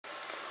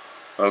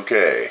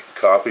Okay,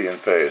 copy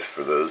and paste.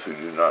 For those who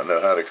do not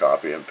know how to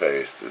copy and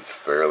paste, it's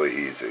fairly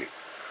easy.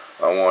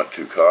 I want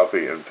to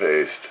copy and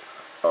paste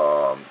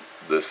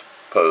this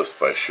post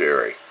by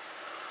Sherry.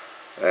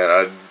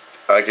 And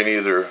I can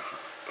either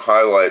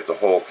highlight the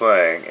whole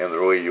thing, and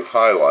the way you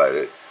highlight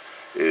it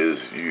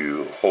is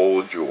you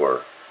hold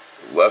your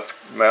left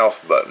mouse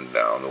button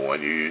down, the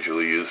one you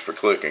usually use for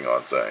clicking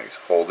on things.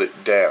 Hold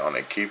it down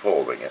and keep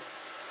holding it.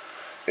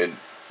 And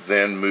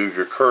then move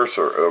your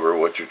cursor over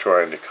what you're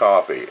trying to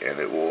copy, and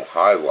it will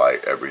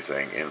highlight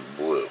everything in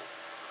blue.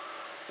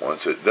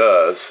 Once it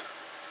does,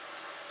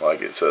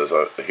 like it says,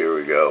 here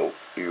we go,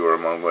 you are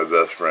among my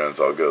best friends,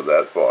 I'll go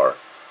that far.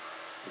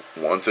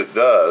 Once it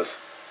does,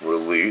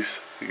 release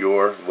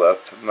your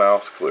left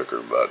mouse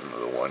clicker button,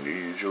 the one you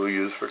usually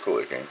use for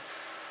clicking,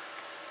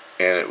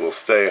 and it will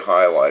stay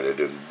highlighted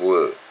in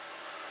blue.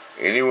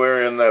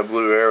 Anywhere in that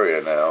blue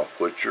area now,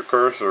 put your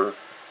cursor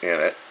in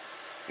it.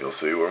 You'll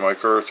see where my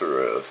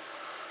cursor is.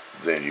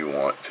 Then you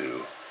want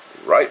to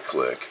right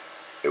click,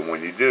 and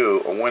when you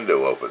do, a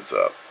window opens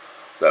up.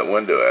 That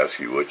window asks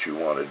you what you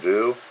want to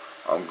do.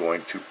 I'm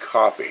going to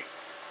copy.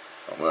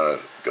 I'm going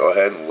to go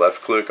ahead and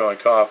left click on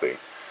copy.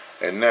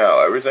 And now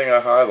everything I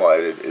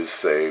highlighted is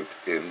saved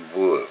in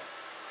blue.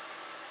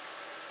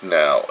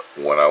 Now,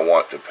 when I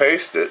want to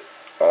paste it,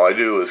 all I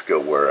do is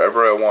go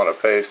wherever I want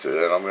to paste it,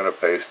 and I'm going to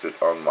paste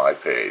it on my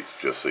page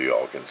just so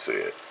y'all can see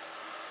it.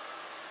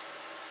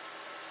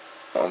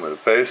 I'm going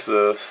to paste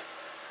this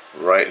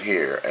right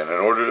here, and in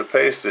order to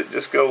paste it,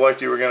 just go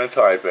like you were going to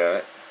type in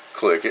it,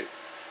 click it,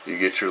 you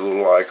get your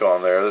little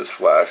icon there that's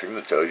flashing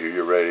that tells you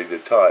you're ready to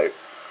type,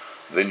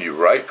 then you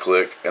right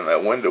click and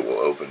that window will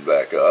open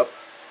back up,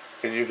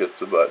 and you hit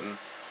the button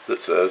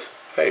that says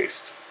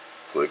paste.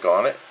 Click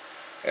on it,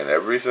 and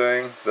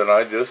everything that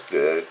I just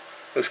did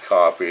is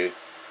copied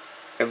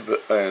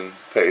and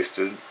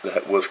pasted,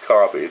 that was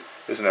copied,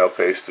 is now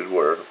pasted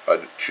where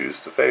I choose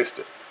to paste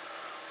it.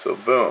 So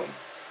boom.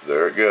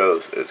 There it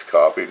goes. It's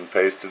copied and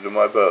pasted to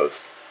my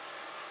post.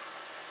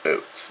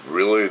 It's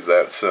really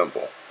that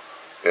simple.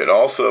 It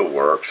also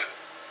works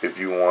if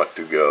you want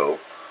to go,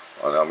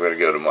 and I'm going to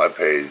go to my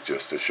page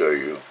just to show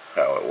you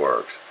how it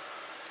works.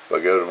 If I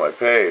go to my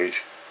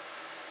page,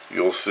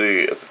 you'll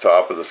see at the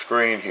top of the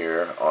screen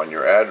here on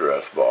your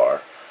address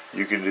bar,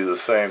 you can do the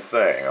same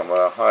thing. I'm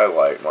going to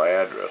highlight my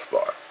address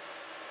bar.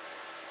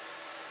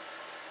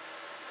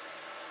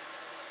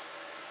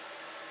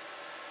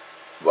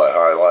 By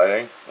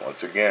highlighting,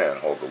 once again,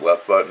 hold the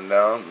left button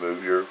down,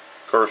 move your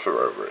cursor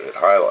over it, it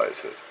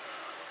highlights it.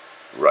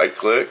 Right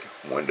click,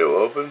 window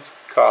opens,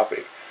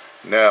 copy.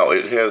 Now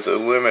it has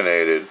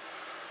eliminated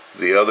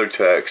the other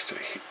text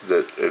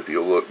that, if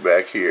you look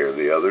back here,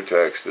 the other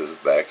text is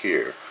back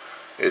here.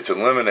 It's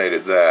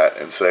eliminated that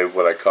and saved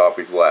what I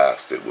copied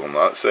last. It will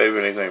not save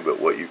anything but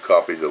what you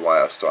copied the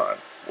last time.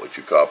 What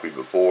you copied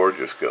before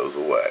just goes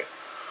away.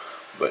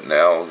 But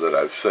now that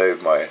I've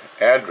saved my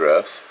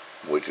address,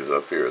 which is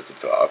up here at the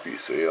top, you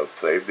see I've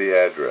saved the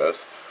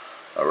address,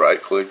 I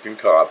right clicked and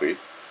copied.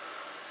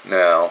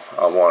 Now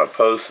I want to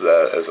post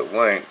that as a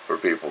link for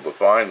people to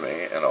find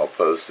me, and I'll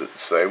post it the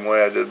same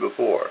way I did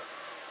before.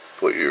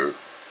 Put your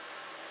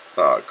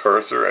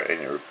cursor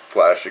and your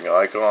flashing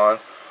icon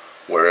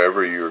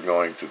wherever you're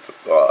going to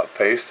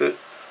paste it,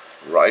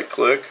 right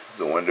click,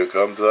 the window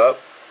comes up,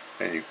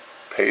 and you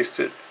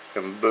paste it,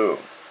 and boom,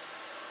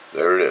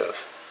 there it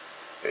is.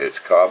 It's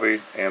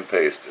copied and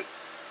pasted.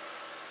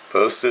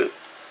 Post it,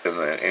 and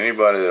then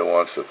anybody that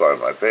wants to find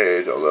my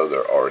page, although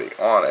they're already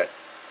on it,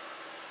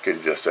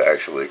 can just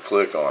actually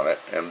click on it,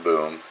 and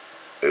boom,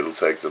 it'll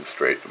take them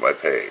straight to my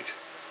page.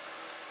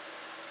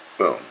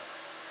 Boom.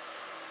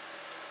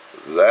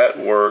 That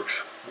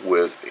works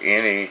with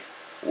any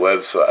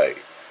website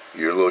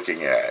you're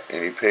looking at,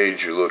 any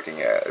page you're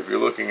looking at. If you're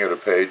looking at a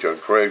page on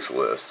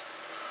Craigslist,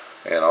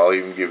 and I'll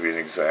even give you an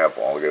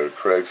example. I'll go to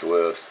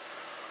Craigslist.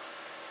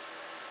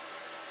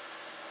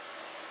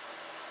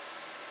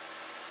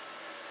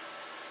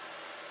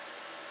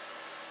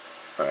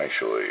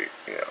 Actually,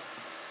 yeah,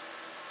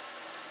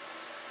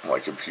 my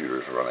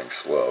computer's running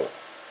slow,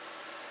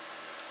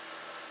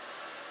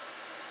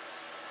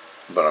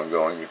 but I'm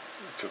going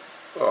to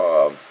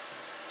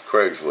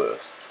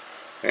Craigslist,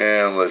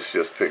 and let's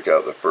just pick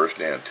out the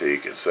first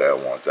antique and say I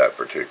want that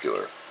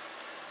particular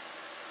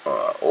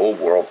Old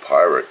World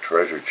Pirate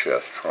treasure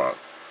chest trunk.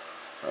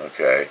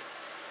 Okay,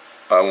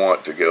 I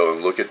want to go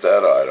and look at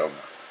that item,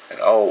 and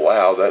oh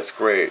wow, that's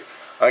great.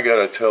 I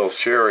gotta tell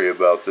Sherry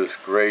about this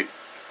great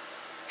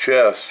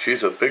chest.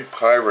 She's a big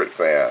pirate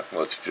fan,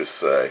 let's just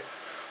say.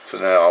 So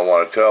now I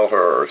want to tell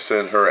her or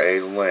send her a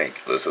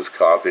link. This is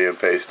copy and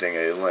pasting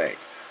a link.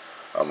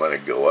 I'm going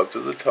to go up to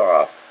the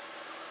top,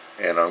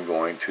 and I'm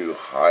going to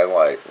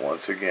highlight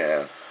once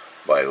again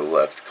by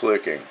left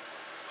clicking.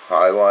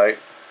 Highlight,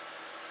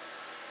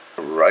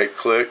 right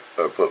click,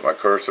 or put my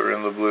cursor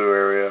in the blue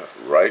area,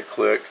 right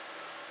click,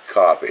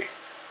 copy.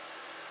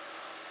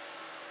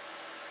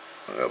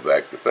 I'll go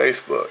back to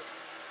Facebook.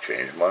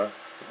 Change my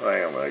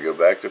thing. I'm going to go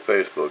back to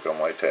Facebook on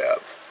my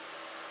tabs.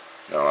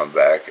 Now I'm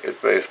back at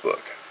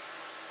Facebook.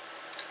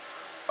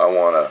 I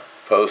want to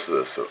post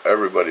this so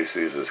everybody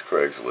sees this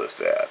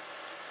Craigslist ad.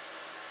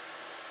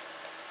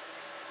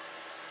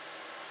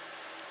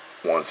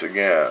 Once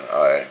again,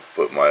 I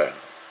put my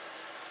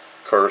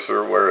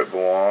cursor where it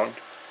belonged,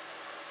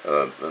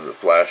 and the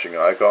flashing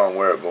icon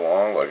where it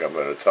belonged, like I'm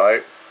going to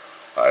type.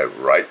 I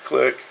right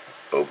click,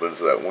 opens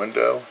that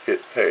window,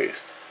 hit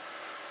paste.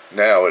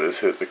 Now it has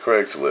hit the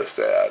Craigslist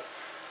ad,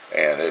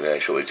 and it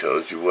actually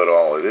tells you what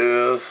all it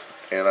is,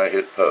 and I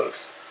hit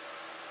post.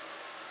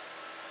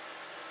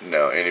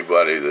 Now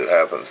anybody that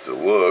happens to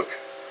look,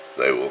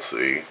 they will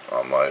see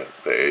on my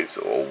page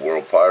the Old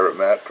World Pirate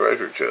Map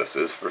treasure chest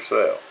is for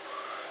sale.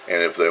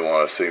 And if they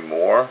want to see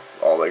more,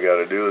 all they got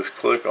to do is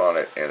click on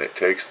it, and it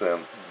takes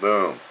them,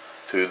 boom,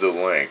 to the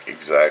link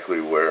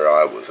exactly where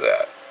I was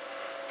at.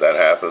 That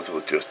happens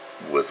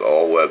with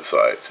all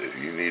websites.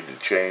 If you need to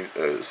change,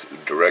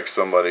 direct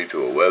somebody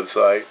to a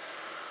website,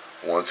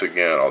 once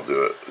again, I'll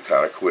do it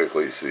kind of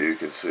quickly so you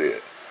can see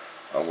it.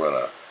 I'm going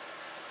to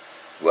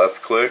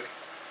left click,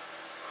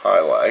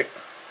 highlight,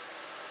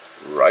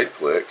 right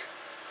click,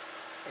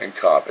 and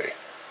copy.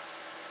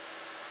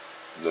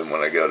 Then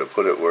when I go to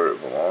put it where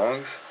it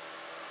belongs,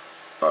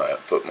 I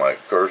put my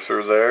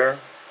cursor there.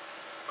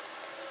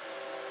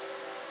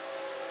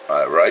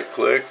 I right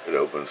click, it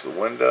opens the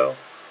window,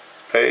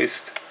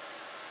 paste,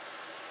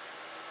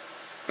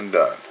 and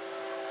done.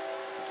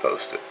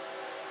 Post it.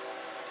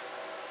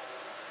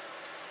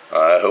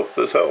 I hope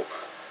this helps.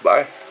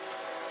 Bye.